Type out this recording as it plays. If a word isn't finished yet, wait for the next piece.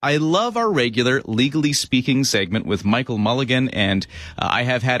I love our regular Legally Speaking segment with Michael Mulligan, and I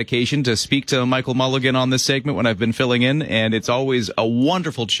have had occasion to speak to Michael Mulligan on this segment when I've been filling in, and it's always a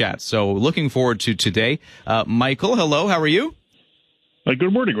wonderful chat. So looking forward to today. Michael, hello, how are you?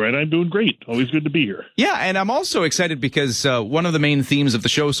 Good morning, Ryan. I'm doing great. Always good to be here. Yeah, and I'm also excited because one of the main themes of the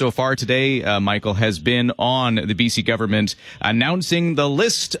show so far today, Michael, has been on the BC government announcing the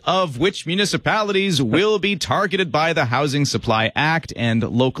list of which municipalities will be targeted by the Housing Supply Act. And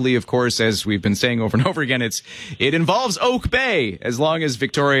locally, of course, as we've been saying over and over again, it involves Oak Bay, as well as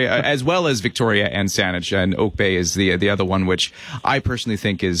Victoria and Saanich. And Oak Bay is the other one, which I personally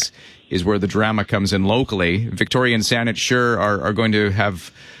think is where the drama comes in locally. Victoria and Saanich sure are going to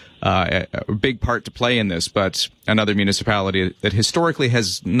have a big part to play in this, but another municipality that historically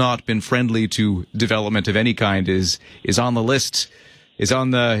has not been friendly to development of any kind is on the list, is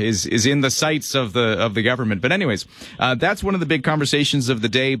in the sights of the government. But anyways, that's one of the big conversations of the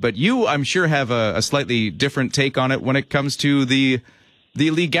day. But you, I'm sure, have a slightly different take on it when it comes to the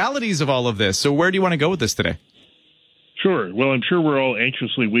legalities of all of this. So where do you want to go with this today? Sure. Well, I'm sure we're all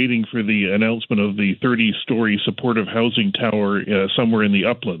anxiously waiting for the announcement of the 30-story supportive housing tower somewhere in the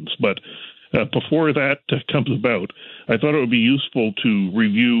uplands. But before that comes about, I thought it would be useful to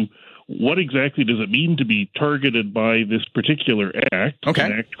review what exactly does it mean to be targeted by this particular act, okay.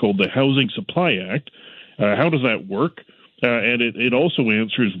 An act called the Housing Supply Act. How does that work? And it also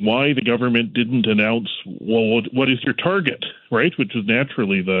answers why the government didn't announce, well, what is your target, right? Which is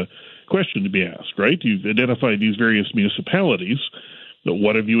naturally the question to be asked, right? You've identified these various municipalities. But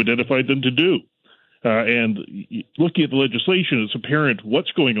what have you identified them to do? And looking at the legislation, it's apparent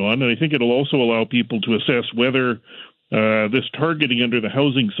what's going on. And I think it'll also allow people to assess whether this targeting under the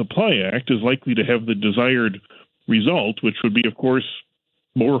Housing Supply Act is likely to have the desired result, which would be, of course,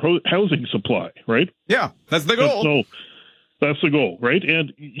 more housing supply, right? Yeah, that's the goal. So that's the goal, right?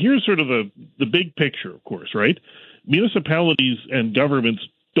 And here's sort of the big picture, of course, right? Municipalities and governments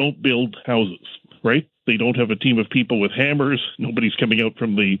don't build houses, right? They don't have a team of people with hammers. Nobody's coming out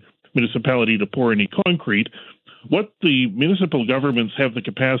from the municipality to pour any concrete. What the municipal governments have the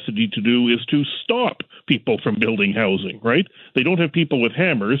capacity to do is to stop people from building housing, right? They don't have people with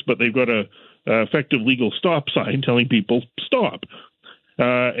hammers, but they've got a effective legal stop sign telling people stop.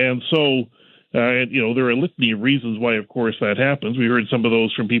 And so, there are a litany of reasons why, of course, that happens. We heard some of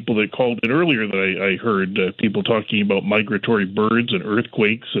those from people that called in earlier that I heard people talking about migratory birds and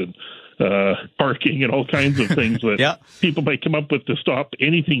earthquakes and parking and all kinds of things that people might come up with to stop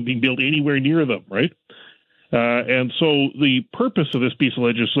anything being built anywhere near them, right? And so the purpose of this piece of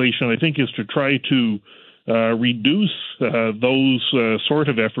legislation, I think, is to try to reduce those sort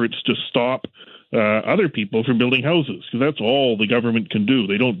of efforts to stop other people from building houses, because that's all the government can do.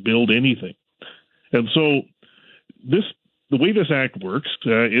 They don't build anything. And so the way this act works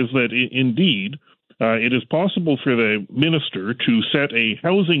is that indeed it is possible for the minister to set a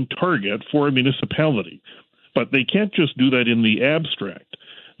housing target for a municipality, but they can't just do that in the abstract.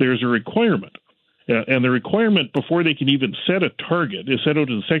 There's a requirement. And the requirement before they can even set a target is set out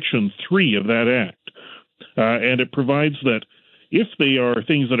in Section 3 of that act. And it provides that if they are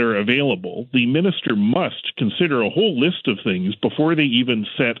things that are available, the minister must consider a whole list of things before they even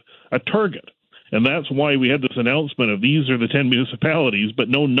set a target. And that's why we had this announcement of these are the 10 municipalities, but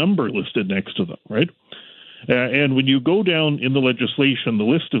no number listed next to them, right? And when you go down in the legislation, the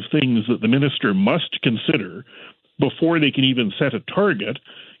list of things that the minister must consider before they can even set a target,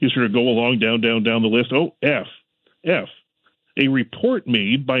 you sort of go along down the list. Oh, F, a report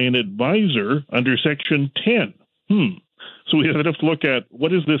made by an advisor under Section 10. So we have to look at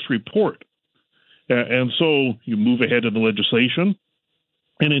what is this report? And so you move ahead in the legislation.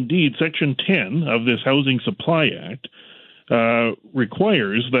 And indeed, Section 10 of this Housing Supply Act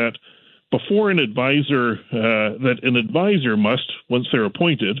requires that before an advisor must, once they're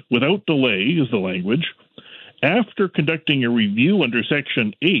appointed, without delay is the language, after conducting a review under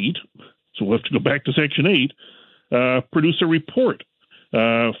Section 8, so we'll have to go back to Section 8, produce a report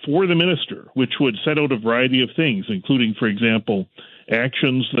for the minister, which would set out a variety of things, including, for example,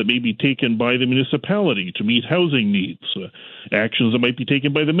 actions that may be taken by the municipality to meet housing needs, actions that might be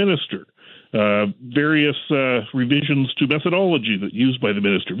taken by the minister, various revisions to methodology that used by the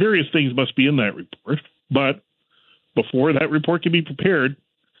minister. Various things must be in that report. But before that report can be prepared,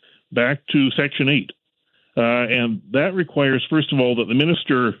 back to Section 8. And that requires, first of all, that the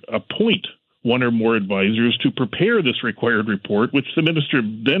minister appoint one or more advisors to prepare this required report, which the minister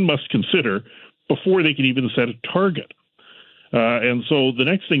then must consider before they can even set a target. And so the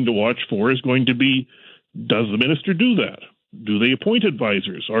next thing to watch for is going to be, does the minister do that? do they appoint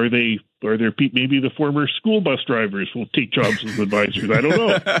advisors? Are there maybe the former school bus drivers will take jobs as advisors? I don't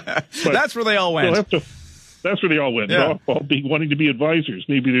know. But that's where they all went. That's where they all went. Yeah. All wanting to be advisors.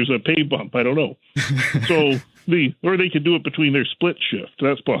 Maybe there's a pay bump. I don't know. So or they could do it between their split shift.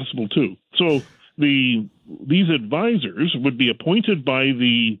 That's possible too. So these advisors would be appointed by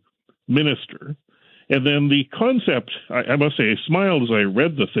the minister. And then the concept, I must say, I smiled as I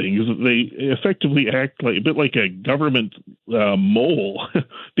read the thing, is that they effectively act like a bit like a government mole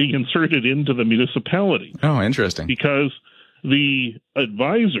being inserted into the municipality. Oh, interesting. Because the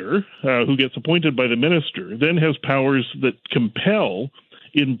advisor who gets appointed by the minister then has powers that compel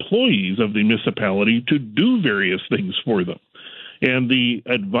employees of the municipality to do various things for them. And the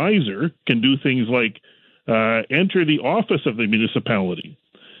advisor can do things like enter the office of the municipality,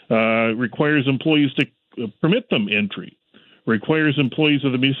 requires employees to permit them entry, requires employees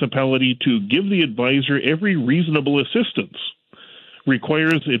of the municipality to give the advisor every reasonable assistance,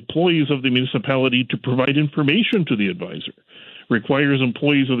 requires employees of the municipality to provide information to the advisor, requires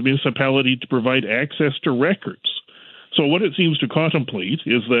employees of the municipality to provide access to records. So what it seems to contemplate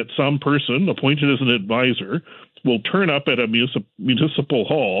is that some person appointed as an advisor will turn up at a municipal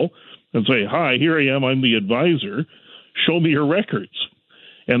hall and say, "Hi, here I am, I'm the advisor, show me your records."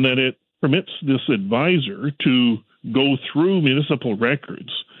 And then it permits this advisor to go through municipal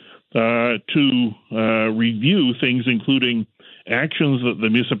records to review things including actions that the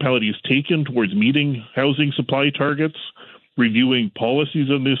municipality has taken towards meeting housing supply targets, reviewing policies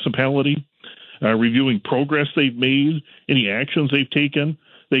of the municipality, reviewing progress they've made, any actions they've taken.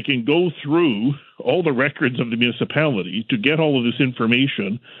 They can go through all the records of the municipality to get all of this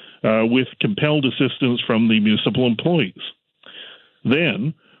information with compelled assistance from the municipal employees.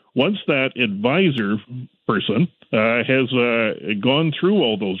 Then, once that advisor person has gone through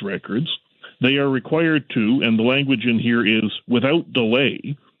all those records, they are required to, and the language in here is without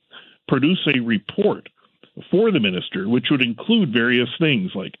delay, produce a report for the minister, which would include various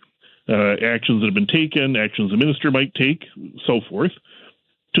things like actions that have been taken, actions the minister might take, so forth,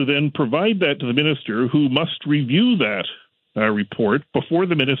 to then provide that to the minister, who must review that report before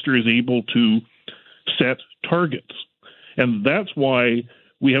the minister is able to set targets. And that's why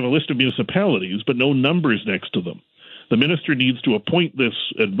we have a list of municipalities, but no numbers next to them. The minister needs to appoint this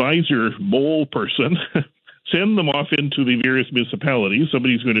advisor mole person, send them off into the various municipalities.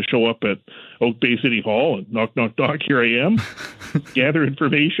 Somebody's going to show up at Oak Bay City Hall and knock, knock, knock, here I am, gather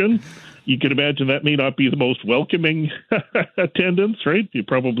information. You can imagine that may not be the most welcoming attendance, right? You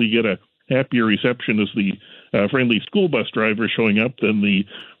probably get a happier reception as the friendly school bus driver showing up than the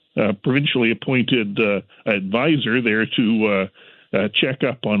provincially appointed advisor there to check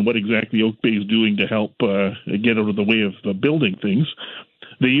up on what exactly Oak Bay is doing to help get out of the way of building things.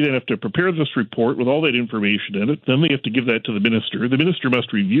 They then have to prepare this report with all that information in it. Then they have to give that to the minister. The minister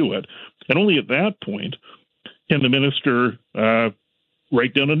must review it. And only at that point can the minister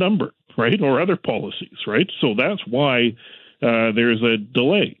write down a number, right, or other policies, right? So that's why there's a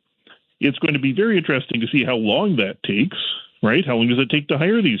delay. It's going to be very interesting to see how long that takes, right? How long does it take to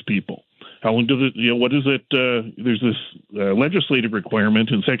hire these people? How long does it, what is it? There's this legislative requirement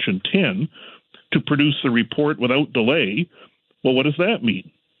in Section 10 to produce the report without delay. Well, what does that mean,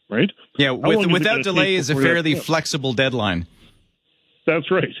 right? Yeah, without delay is a fairly flexible deadline.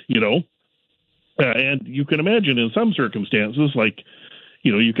 That's right, and you can imagine in some circumstances, like,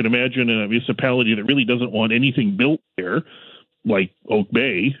 you can imagine in a municipality that really doesn't want anything built there, like Oak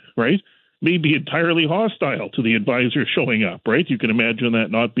Bay, right, may be entirely hostile to the advisor showing up, right? You can imagine that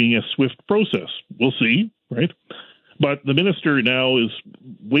not being a swift process. We'll see, right? But the minister now is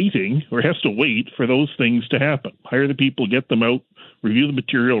waiting, or has to wait, for those things to happen. Hire the people, get them out, review the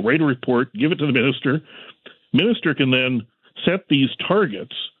material, write a report, give it to the minister. Minister can then set these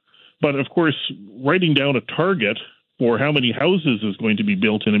targets. But, of course, writing down a target for how many houses is going to be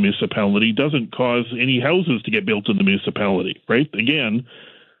built in a municipality doesn't cause any houses to get built in the municipality, right? Again,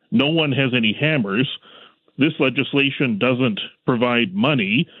 no one has any hammers. This legislation doesn't provide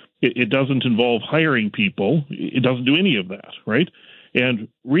money. It doesn't involve hiring people. It doesn't do any of that, right? And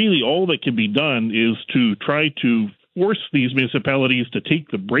really all that can be done is to try to force these municipalities to take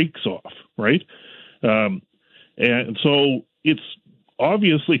the brakes off, right? And so it's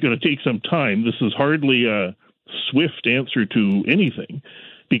obviously going to take some time. This is hardly a swift answer to anything,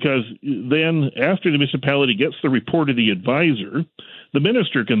 because then after the municipality gets the report of the advisor, the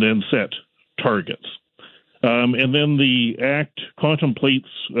minister can then set targets. And then the Act contemplates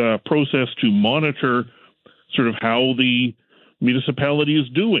a process to monitor sort of how the municipality is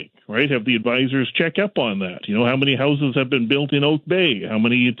doing, right? Have the advisors check up on that. How many houses have been built in Oak Bay? How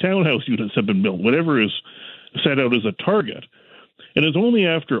many townhouse units have been built? Whatever is set out as a target. And it's only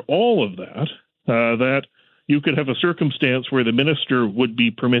after all of that that you could have a circumstance where the minister would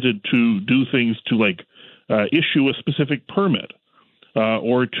be permitted to do things to issue a specific permit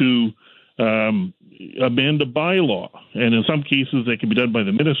or to amend a bylaw. And in some cases, that can be done by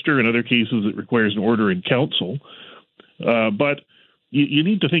the minister. In other cases, it requires an order in council. But you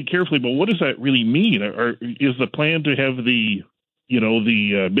need to think carefully about what does that really mean? Is the plan to have the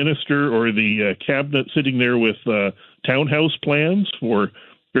minister or the cabinet sitting there with townhouse plans for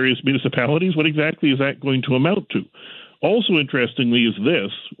various municipalities? What exactly is that going to amount to? Also, interestingly, is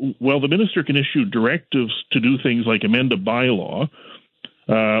this: while the minister can issue directives to do things like amend a bylaw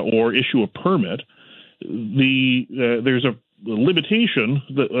or issue a permit, there's a limitation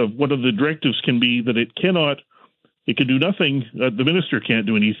of one of the directives can be that it can do nothing. The minister can't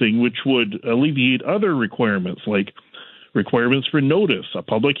do anything which would alleviate other requirements, like requirements for notice, a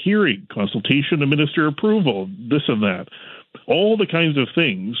public hearing, consultation and minister approval, this and that. All the kinds of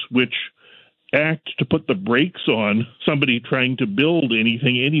things which act to put the brakes on somebody trying to build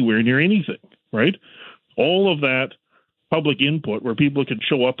anything anywhere near anything, right? All of that public input where people can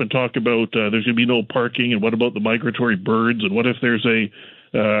show up and talk about there's going to be no parking, and what about the migratory birds, and what if there's a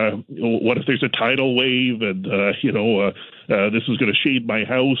tidal wave, and this is going to shade my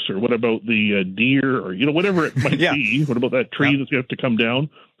house, or what about the deer, or whatever it might be. What about that tree that's going to have to come down?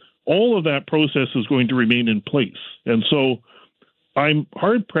 All of that process is going to remain in place, and so I'm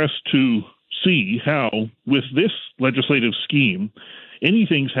hard pressed to see how, with this legislative scheme,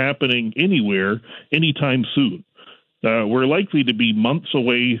 anything's happening anywhere anytime soon. We're likely to be months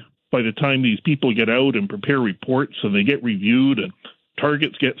away by the time these people get out and prepare reports, and they get reviewed, and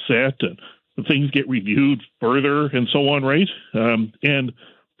targets get set, and things get reviewed further, and so on, right? And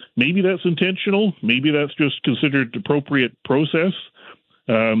maybe that's intentional. Maybe that's just considered appropriate process.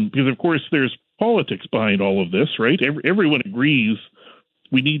 Because, of course, there's politics behind all of this, right? Everyone agrees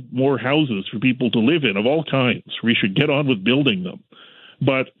we need more houses for people to live in of all kinds. We should get on with building them.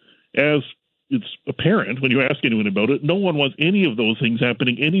 But as it's apparent when you ask anyone about it, no one wants any of those things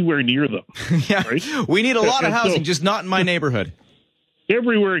happening anywhere near them. Right? We need a lot of housing, just not in my neighborhood.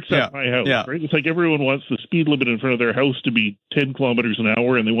 Everywhere except my house, right? It's like everyone wants the speed limit in front of their house to be 10 kilometers an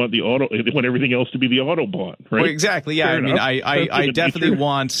hour, and they want everything else to be the Autobahn, right? Well, exactly. Yeah. Fair enough. I definitely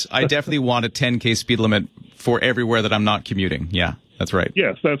want a 10K speed limit for everywhere that I'm not commuting. Yeah, that's right.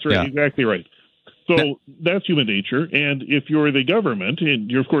 Yes, that's right. Yeah. Exactly right. So that's human nature. And if you're the government and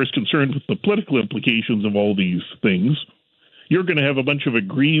you're, of course, concerned with the political implications of all these things, you're going to have a bunch of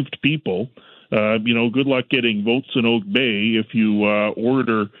aggrieved people. Good luck getting votes in Oak Bay if you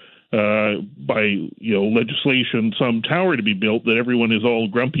order by legislation some tower to be built that everyone is all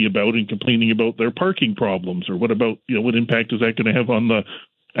grumpy about and complaining about their parking problems, or what about what impact is that going to have on the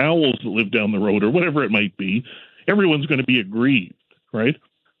owls that live down the road, or whatever it might be. Everyone's going to be aggrieved, right?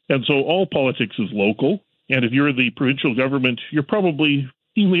 And so all politics is local, and if you're the provincial government, you're probably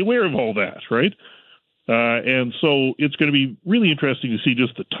keenly aware of all that, right? And so it's going to be really interesting to see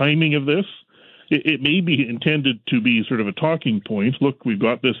just the timing of this. It may be intended to be sort of a talking point. Look, we've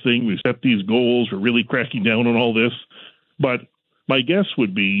got this thing, we've set these goals, we're really cracking down on all this. But my guess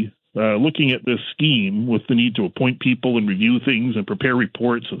would be, looking at this scheme with the need to appoint people and review things and prepare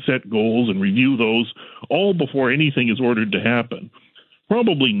reports and set goals and review those, all before anything is ordered to happen,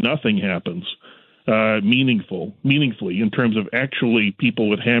 probably nothing happens meaningfully in terms of actually people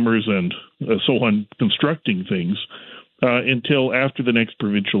with hammers and so on constructing things until after the next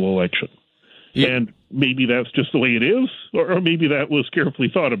provincial election. Yeah. And maybe that's just the way it is, or maybe that was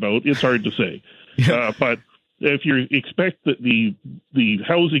carefully thought about. It's hard to say. Yeah. But if you expect that the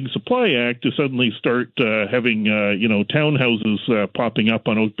Housing Supply Act to suddenly start having townhouses popping up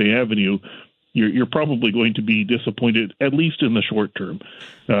on Oak Bay Avenue, you're probably going to be disappointed, at least in the short term.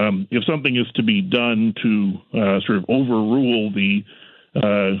 If something is to be done to sort of overrule the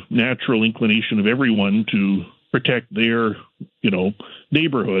natural inclination of everyone to protect their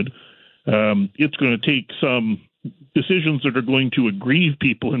neighborhood, it's going to take some decisions that are going to aggrieve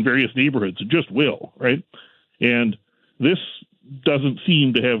people in various neighborhoods. It just will, right? And this doesn't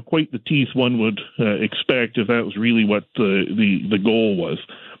seem to have quite the teeth one would expect if that was really what the goal was.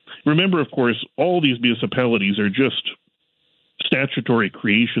 Remember, of course, all these municipalities are just statutory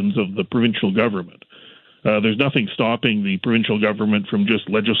creations of the provincial government. There's nothing stopping the provincial government from just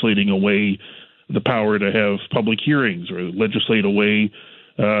legislating away the power to have public hearings or legislate away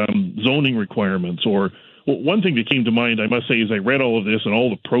zoning requirements. Or one thing that came to mind, I must say, as I read all of this and all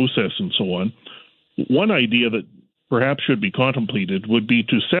the process and so on, one idea that perhaps should be contemplated would be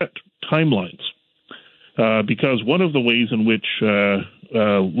to set timelines. Because one of the ways in which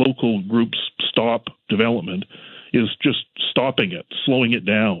local groups stop development is just stopping it, slowing it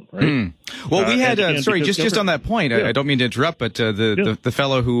down, right? Well, we had, just on that point, I don't mean to interrupt, but the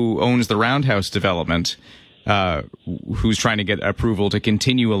fellow who owns the Roundhouse development, who's trying to get approval to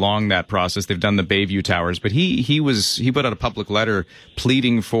continue along that process. They've done the Bayview Towers, but he put out a public letter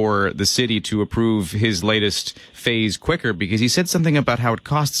pleading for the city to approve his latest phase quicker, because he said something about how it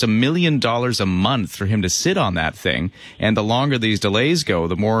costs $1 million a month for him to sit on that thing, and the longer these delays go,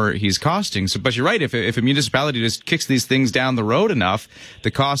 the more he's costing. So, but you're right, if a municipality just kicks these things down the road enough, the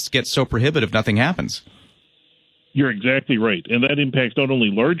costs get so prohibitive nothing happens. You're exactly right. And that impacts not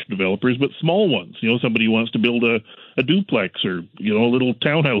only large developers, but small ones. Somebody who wants to build a duplex or, a little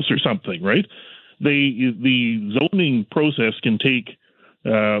townhouse or something, right? The zoning process can take,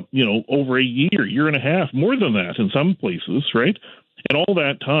 over a year and a half, more than that in some places, right? And all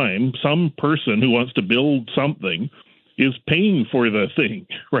that time, some person who wants to build something is paying for the thing,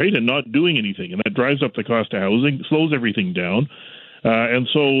 right? And not doing anything. And that drives up the cost of housing, slows everything down. And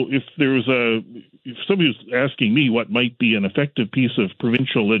so if somebody was asking me what might be an effective piece of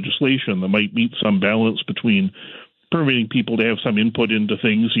provincial legislation that might meet some balance between permitting people to have some input into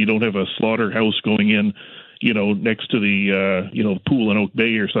things, so you don't have a slaughterhouse going in, next to the, pool in Oak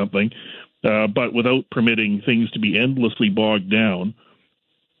Bay or something, but without permitting things to be endlessly bogged down.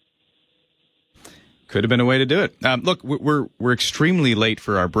 Could have been a way to do it. Look, we're extremely late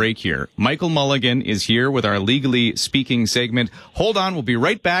for our break here. Michael Mulligan is here with our Legally Speaking segment. Hold on, we'll be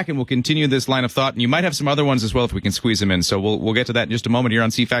right back, and we'll continue this line of thought. And you might have some other ones as well if we can squeeze them in. So we'll get to that in just a moment here on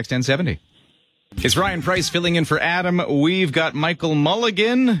CFAX 1070. It's Ryan Price filling in for Adam. We've got Michael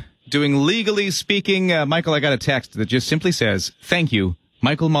Mulligan doing Legally Speaking. Michael, I got a text that just simply says, "Thank you.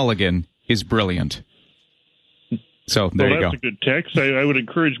 Michael Mulligan is brilliant." So there you go. That's a good text. I would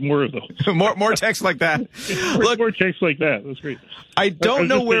encourage more of those. more texts like that. Look, more texts like that. That's great. I don't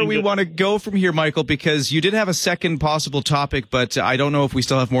know where we want to go from here, Michael, because you did have a second possible topic, but I don't know if we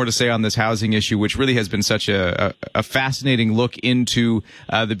still have more to say on this housing issue, which really has been such a fascinating look into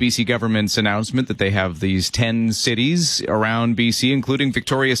the BC government's announcement that they have these 10 cities around BC, including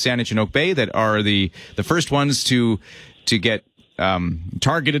Victoria, Saanich, and Oak Bay, that are the first ones to get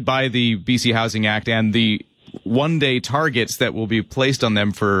targeted by the BC Housing Act and the one-day targets that will be placed on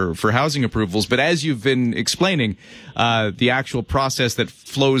them for housing approvals. But as you've been explaining, the actual process that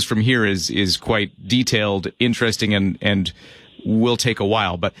flows from here is quite detailed, interesting, and will take a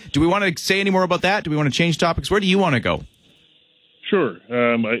while. But do we want to say any more about that? Do we want to change topics? Where do you want to go? Sure.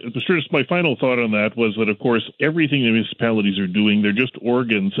 Just my final thought on that was that, of course, everything the municipalities are doing, they're just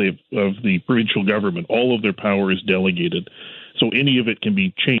organs of the provincial government. All of their power is delegated. So any of it can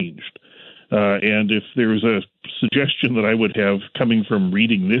be changed. And if there's a suggestion that I would have coming from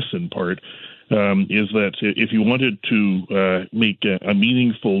reading this in part, is that if you wanted to make a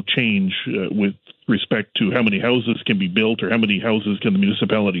meaningful change with respect to how many houses can be built or how many houses can the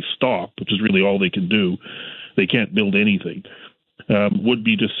municipality stop, which is really all they can do, they can't build anything, would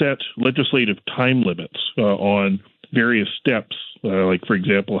be to set legislative time limits on various steps, like, for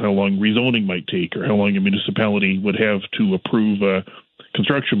example, how long rezoning might take or how long a municipality would have to approve a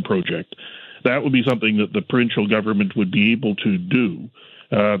construction project. That would be something that the provincial government would be able to do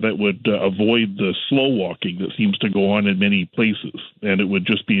that would avoid the slow walking that seems to go on in many places. And it would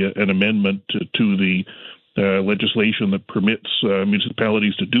just be an amendment to the legislation that permits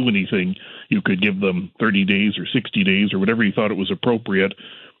municipalities to do anything. You could give them 30 days or 60 days or whatever you thought it was appropriate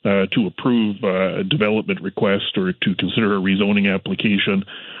to approve a development request or to consider a rezoning application.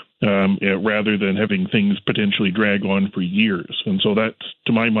 Rather than having things potentially drag on for years. And so that's,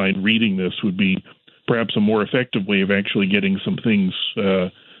 to my mind, reading this would be perhaps a more effective way of actually getting some things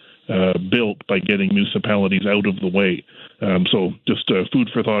built by getting municipalities out of the way. So just food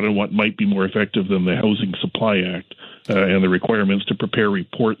for thought on what might be more effective than the Housing Supply Act and the requirements to prepare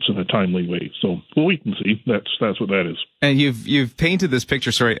reports in a timely way. So we'll wait and see. That's what that is. And you've painted this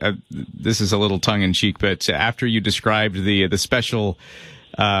picture. Sorry, this is a little tongue in cheek, but after you described the special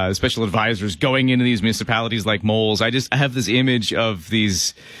advisors going into these municipalities like moles, I have this image of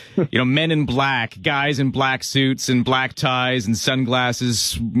these, men in black, guys in black suits and black ties and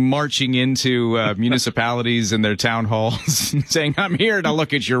sunglasses marching into municipalities and their town halls and saying, "I'm here to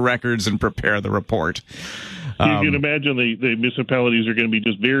look at your records and prepare the report." You can imagine the municipalities are going to be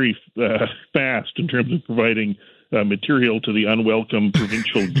just very fast in terms of providing material to the unwelcome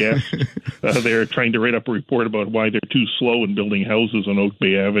provincial guests. They're trying to write up a report about why they're too slow in building houses on Oak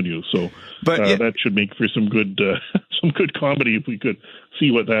Bay Avenue. So that should make for some good comedy if we could see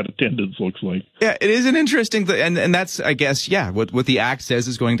what that attendance looks like. Yeah, it is an interesting thing, and that's, I guess, what the Act says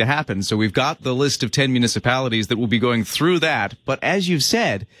is going to happen. So we've got the list of 10 municipalities that will be going through that. But as you've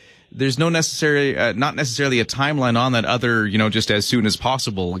said, there's not necessarily a timeline on that other, just as soon as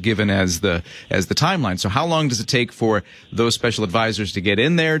possible, given as the timeline. So how long does it take for those special advisors to get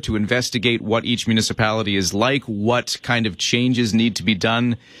in there to investigate what each municipality is like, what kind of changes need to be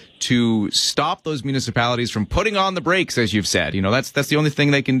done to stop those municipalities from putting on the brakes, as you've said? That's the only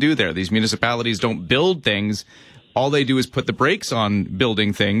thing they can do there. These municipalities don't build things. All they do is put the brakes on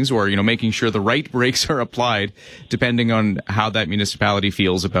building things, or, making sure the right brakes are applied depending on how that municipality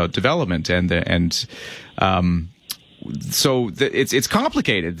feels about development. So it's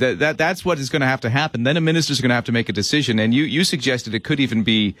complicated. That's what is going to have to happen. Then a minister's going to have to make a decision. And you suggested it could even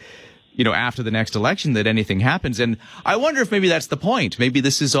be, after the next election that anything happens. And I wonder if maybe that's the point. Maybe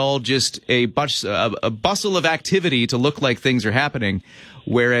this is all just a bustle of activity to look like things are happening.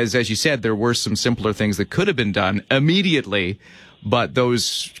 Whereas, as you said, there were some simpler things that could have been done immediately, but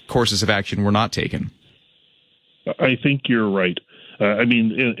those courses of action were not taken. I think you're right. And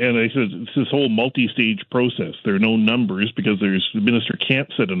I said it's this whole multi-stage process. There are no numbers because the minister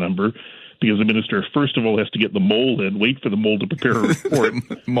can't set a number, because the minister, first of all, has to get the mole in, wait for the mole to prepare a report,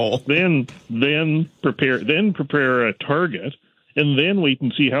 then prepare a target, and then wait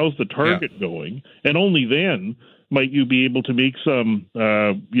and see how's the target going, and only then might you be able to make some,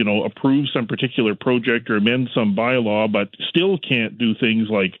 approve some particular project or amend some bylaw, but still can't do things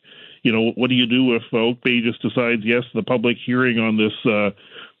like, what do you do if Oak Bay just decides, yes, the public hearing on this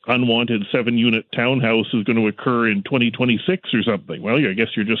unwanted 7-unit townhouse is going to occur in 2026 or something? Well, I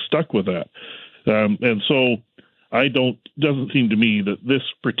guess you're just stuck with that. And so doesn't seem to me that this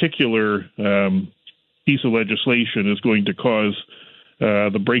particular piece of legislation is going to cause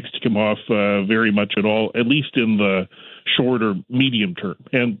the brakes to come off very much at all, at least in the short or medium term.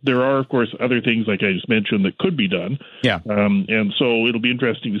 And there are, of course, other things, like I just mentioned, that could be done. Yeah. And so it'll be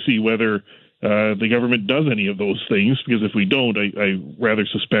interesting to see whether the government does any of those things, because if we don't, I rather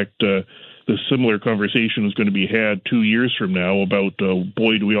suspect the similar conversation is going to be had 2 years from now about,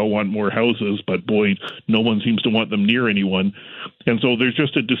 boy, do we all want more houses, but boy, no one seems to want them near anyone. And so there's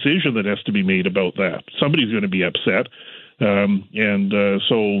just a decision that has to be made about that. Somebody's going to be upset. So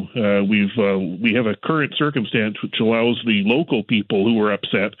we have a current circumstance which allows the local people who are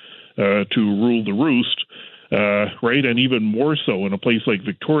upset to rule the roost, right? And even more so in a place like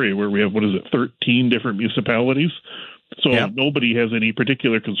Victoria, where we have, 13 different municipalities. So nobody has any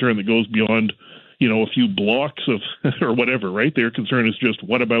particular concern that goes beyond, a few blocks of or whatever, right? Their concern is just,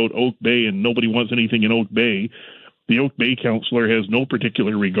 what about Oak Bay? And nobody wants anything in Oak Bay. The Oak Bay councillor has no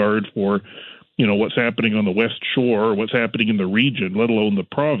particular regard for what's happening on the West Shore, or what's happening in the region, let alone the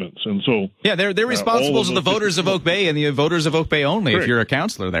province. And so, they're responsible to the voters of Oak Bay and the voters of Oak Bay only. Correct. If you're a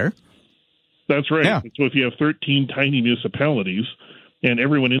councillor there. That's right. Yeah. So if you have 13 tiny municipalities, and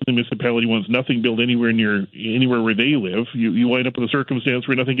everyone in the municipality wants nothing built anywhere where they live, you wind up with a circumstance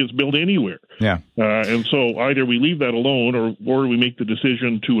where nothing gets built anywhere. Yeah. And so either we leave that alone, or we make the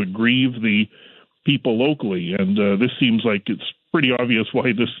decision to aggrieve the people locally. And this seems like it's pretty obvious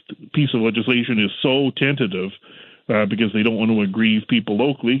why this piece of legislation is so tentative, because they don't want to aggrieve people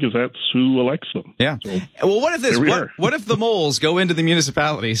locally, because that's who elects them. Yeah. So, well, what if the moles go into the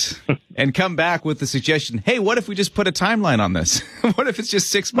municipalities and come back with the suggestion, hey, what if we just put a timeline on this? What if it's just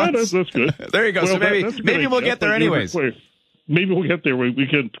 6 months? That's good. There you go. Well, so maybe we'll get there anyways. Maybe we'll get there. We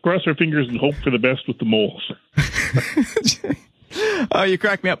can cross our fingers and hope for the best with the moles. Oh, you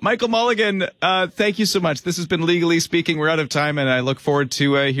crack me up. Michael Mulligan, thank you so much. This has been Legally Speaking. We're out of time, and I look forward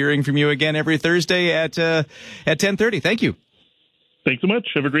to hearing from you again every Thursday at 10:30. Thank you. Thanks so much.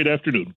 Have a great afternoon.